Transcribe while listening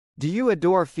Do you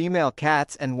adore female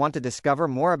cats and want to discover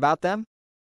more about them?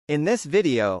 In this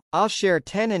video, I'll share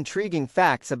 10 intriguing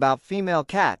facts about female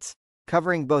cats,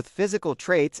 covering both physical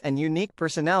traits and unique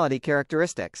personality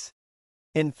characteristics.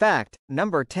 In fact,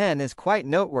 number 10 is quite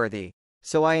noteworthy,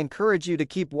 so I encourage you to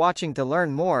keep watching to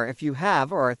learn more if you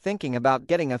have or are thinking about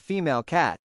getting a female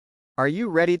cat. Are you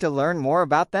ready to learn more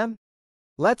about them?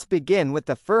 Let's begin with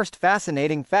the first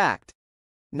fascinating fact.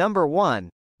 Number 1.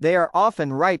 They are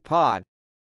often right-pawed.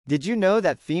 Did you know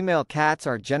that female cats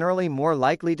are generally more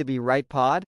likely to be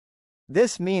right-pawed?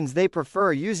 This means they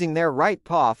prefer using their right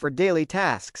paw for daily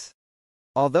tasks.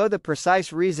 Although the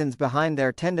precise reasons behind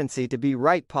their tendency to be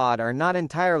right-pawed are not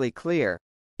entirely clear,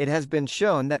 it has been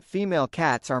shown that female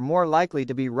cats are more likely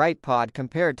to be right-pawed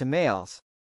compared to males.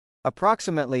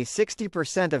 Approximately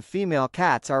 60% of female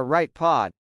cats are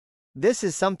right-pawed. This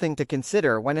is something to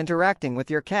consider when interacting with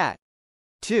your cat.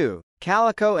 2.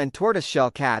 Calico and tortoiseshell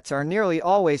cats are nearly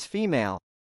always female.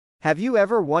 Have you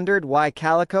ever wondered why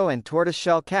calico and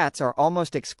tortoiseshell cats are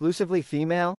almost exclusively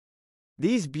female?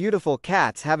 These beautiful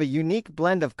cats have a unique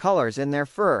blend of colors in their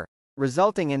fur,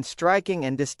 resulting in striking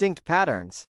and distinct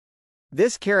patterns.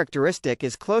 This characteristic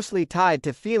is closely tied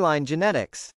to feline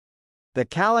genetics. The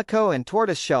calico and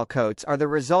tortoiseshell coats are the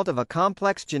result of a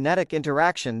complex genetic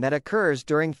interaction that occurs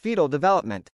during fetal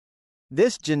development.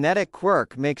 This genetic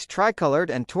quirk makes tricolored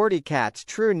and torty cats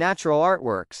true natural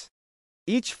artworks.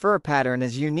 Each fur pattern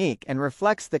is unique and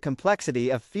reflects the complexity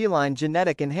of feline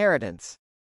genetic inheritance.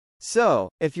 So,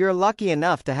 if you're lucky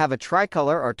enough to have a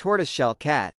tricolor or tortoiseshell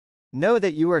cat, know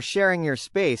that you are sharing your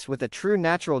space with a true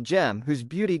natural gem whose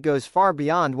beauty goes far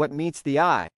beyond what meets the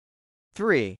eye.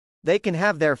 3. They can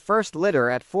have their first litter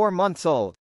at 4 months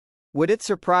old. Would it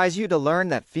surprise you to learn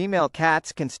that female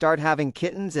cats can start having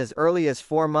kittens as early as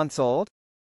 4 months old?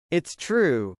 It's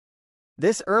true.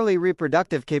 This early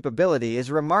reproductive capability is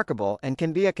remarkable and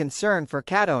can be a concern for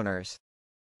cat owners.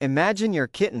 Imagine your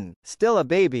kitten, still a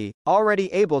baby, already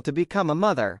able to become a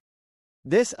mother.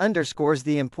 This underscores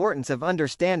the importance of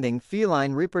understanding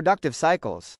feline reproductive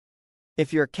cycles.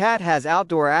 If your cat has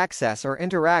outdoor access or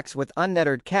interacts with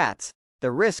unnettered cats,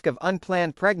 the risk of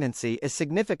unplanned pregnancy is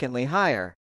significantly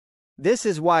higher. This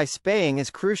is why spaying is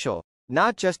crucial,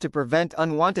 not just to prevent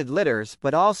unwanted litters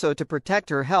but also to protect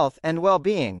her health and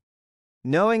well-being.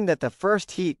 Knowing that the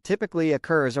first heat typically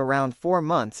occurs around 4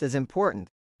 months is important,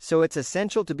 so it's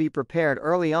essential to be prepared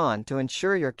early on to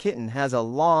ensure your kitten has a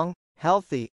long,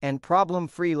 healthy, and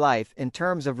problem-free life in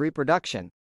terms of reproduction.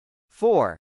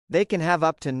 4. They can have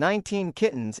up to 19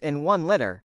 kittens in one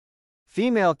litter.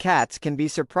 Female cats can be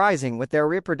surprising with their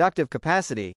reproductive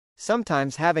capacity,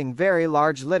 sometimes having very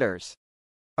large litters.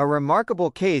 A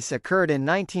remarkable case occurred in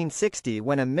 1960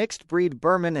 when a mixed-breed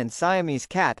Burman and Siamese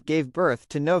cat gave birth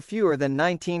to no fewer than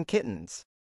 19 kittens.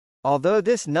 Although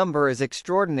this number is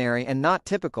extraordinary and not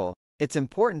typical, it's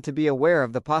important to be aware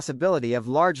of the possibility of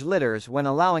large litters when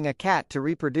allowing a cat to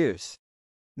reproduce.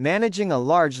 Managing a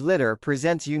large litter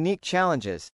presents unique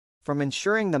challenges, from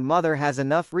ensuring the mother has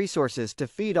enough resources to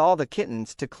feed all the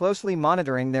kittens to closely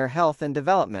monitoring their health and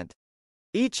development.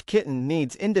 Each kitten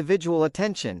needs individual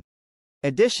attention.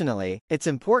 Additionally, it's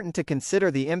important to consider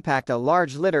the impact a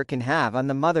large litter can have on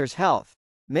the mother's health,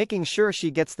 making sure she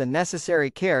gets the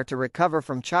necessary care to recover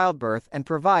from childbirth and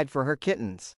provide for her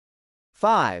kittens.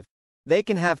 5. They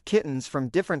can have kittens from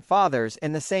different fathers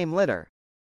in the same litter.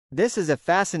 This is a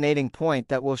fascinating point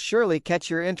that will surely catch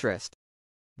your interest.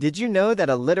 Did you know that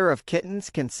a litter of kittens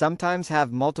can sometimes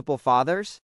have multiple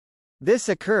fathers? This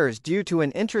occurs due to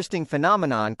an interesting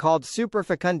phenomenon called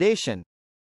superfecundation.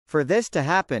 For this to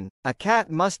happen, a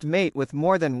cat must mate with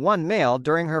more than one male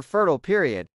during her fertile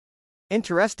period.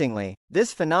 Interestingly,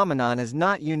 this phenomenon is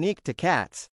not unique to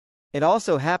cats. It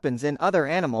also happens in other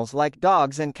animals like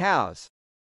dogs and cows.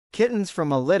 Kittens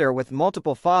from a litter with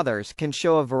multiple fathers can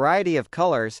show a variety of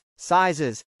colors,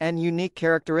 sizes, and unique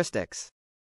characteristics.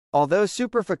 Although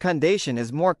superfecundation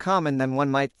is more common than one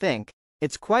might think,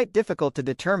 it's quite difficult to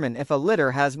determine if a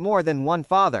litter has more than one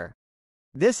father.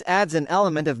 This adds an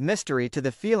element of mystery to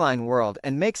the feline world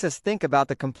and makes us think about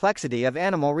the complexity of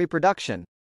animal reproduction.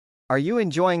 Are you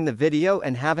enjoying the video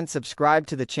and haven't subscribed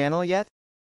to the channel yet?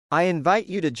 I invite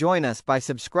you to join us by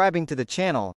subscribing to the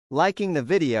channel, liking the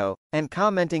video, and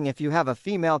commenting if you have a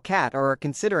female cat or are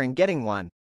considering getting one.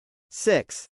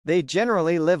 6. They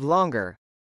generally live longer.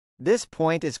 This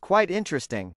point is quite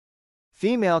interesting.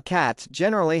 Female cats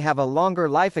generally have a longer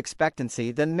life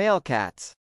expectancy than male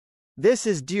cats. This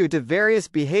is due to various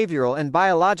behavioral and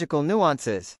biological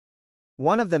nuances.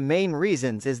 One of the main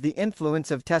reasons is the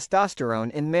influence of testosterone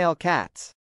in male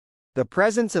cats. The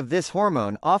presence of this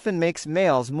hormone often makes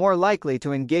males more likely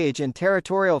to engage in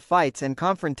territorial fights and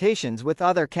confrontations with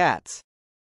other cats.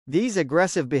 These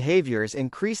aggressive behaviors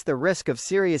increase the risk of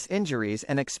serious injuries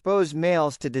and expose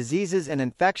males to diseases and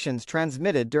infections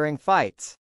transmitted during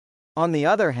fights. On the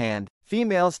other hand,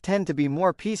 females tend to be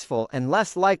more peaceful and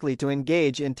less likely to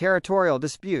engage in territorial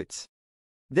disputes.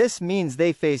 This means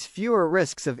they face fewer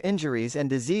risks of injuries and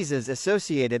diseases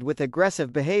associated with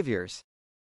aggressive behaviors.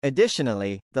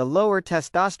 Additionally, the lower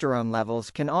testosterone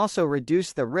levels can also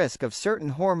reduce the risk of certain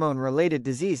hormone-related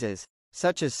diseases,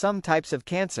 such as some types of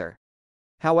cancer.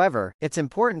 However, it's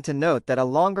important to note that a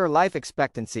longer life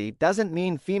expectancy doesn't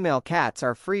mean female cats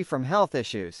are free from health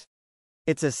issues.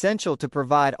 It's essential to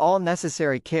provide all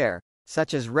necessary care,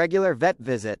 such as regular vet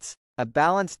visits, a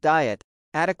balanced diet,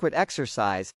 adequate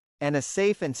exercise, and a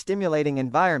safe and stimulating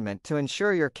environment to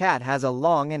ensure your cat has a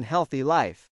long and healthy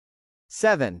life.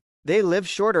 7. They live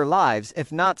shorter lives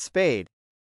if not spayed.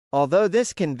 Although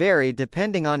this can vary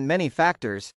depending on many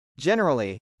factors,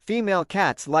 generally, female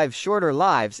cats live shorter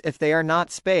lives if they are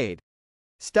not spayed.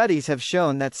 Studies have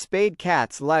shown that spayed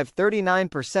cats live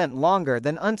 39% longer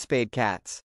than unspayed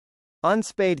cats.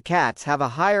 Unspayed cats have a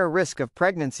higher risk of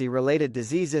pregnancy-related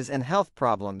diseases and health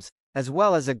problems, as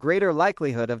well as a greater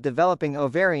likelihood of developing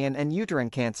ovarian and uterine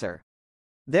cancer.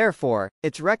 Therefore,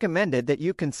 it's recommended that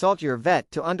you consult your vet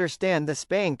to understand the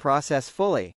spaying process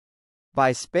fully.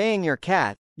 By spaying your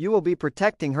cat, you will be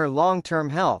protecting her long-term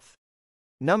health.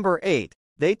 Number 8.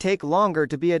 They take longer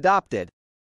to be adopted.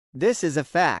 This is a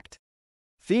fact.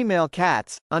 Female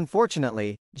cats,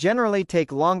 unfortunately, generally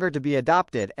take longer to be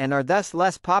adopted and are thus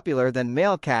less popular than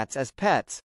male cats as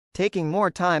pets, taking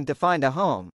more time to find a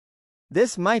home.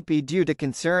 This might be due to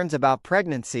concerns about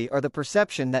pregnancy or the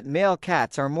perception that male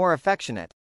cats are more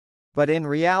affectionate. But in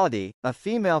reality, a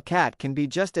female cat can be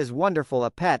just as wonderful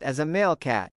a pet as a male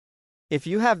cat. If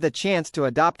you have the chance to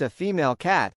adopt a female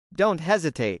cat, don't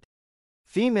hesitate.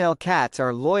 Female cats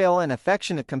are loyal and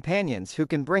affectionate companions who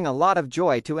can bring a lot of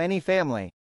joy to any family.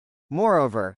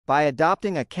 Moreover, by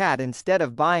adopting a cat instead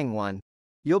of buying one,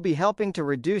 you'll be helping to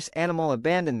reduce animal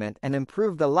abandonment and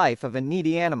improve the life of a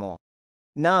needy animal.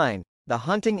 9. The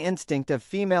hunting instinct of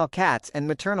female cats and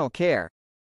maternal care.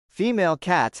 Female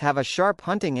cats have a sharp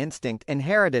hunting instinct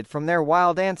inherited from their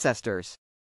wild ancestors.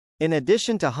 In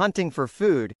addition to hunting for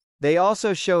food, they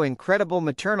also show incredible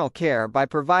maternal care by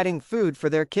providing food for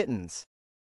their kittens.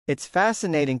 It's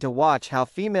fascinating to watch how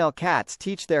female cats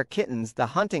teach their kittens the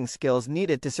hunting skills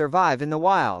needed to survive in the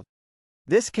wild.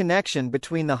 This connection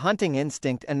between the hunting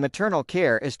instinct and maternal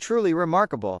care is truly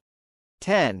remarkable.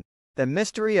 10. The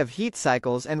mystery of heat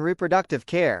cycles and reproductive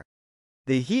care.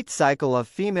 The heat cycle of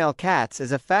female cats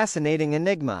is a fascinating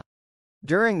enigma.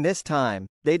 During this time,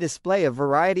 they display a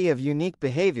variety of unique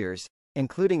behaviors,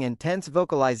 including intense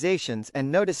vocalizations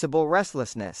and noticeable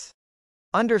restlessness.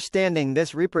 Understanding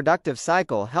this reproductive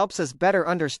cycle helps us better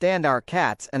understand our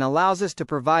cats and allows us to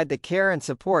provide the care and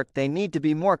support they need to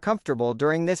be more comfortable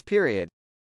during this period.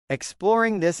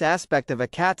 Exploring this aspect of a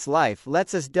cat's life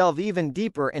lets us delve even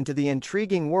deeper into the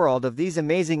intriguing world of these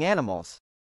amazing animals.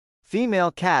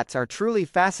 Female cats are truly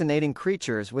fascinating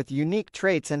creatures with unique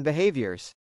traits and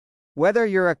behaviors. Whether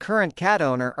you're a current cat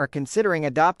owner or considering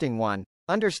adopting one,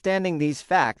 understanding these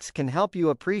facts can help you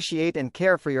appreciate and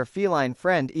care for your feline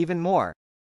friend even more.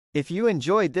 If you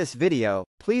enjoyed this video,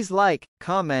 please like,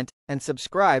 comment, and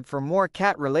subscribe for more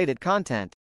cat-related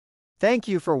content. Thank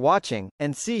you for watching,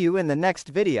 and see you in the next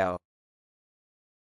video.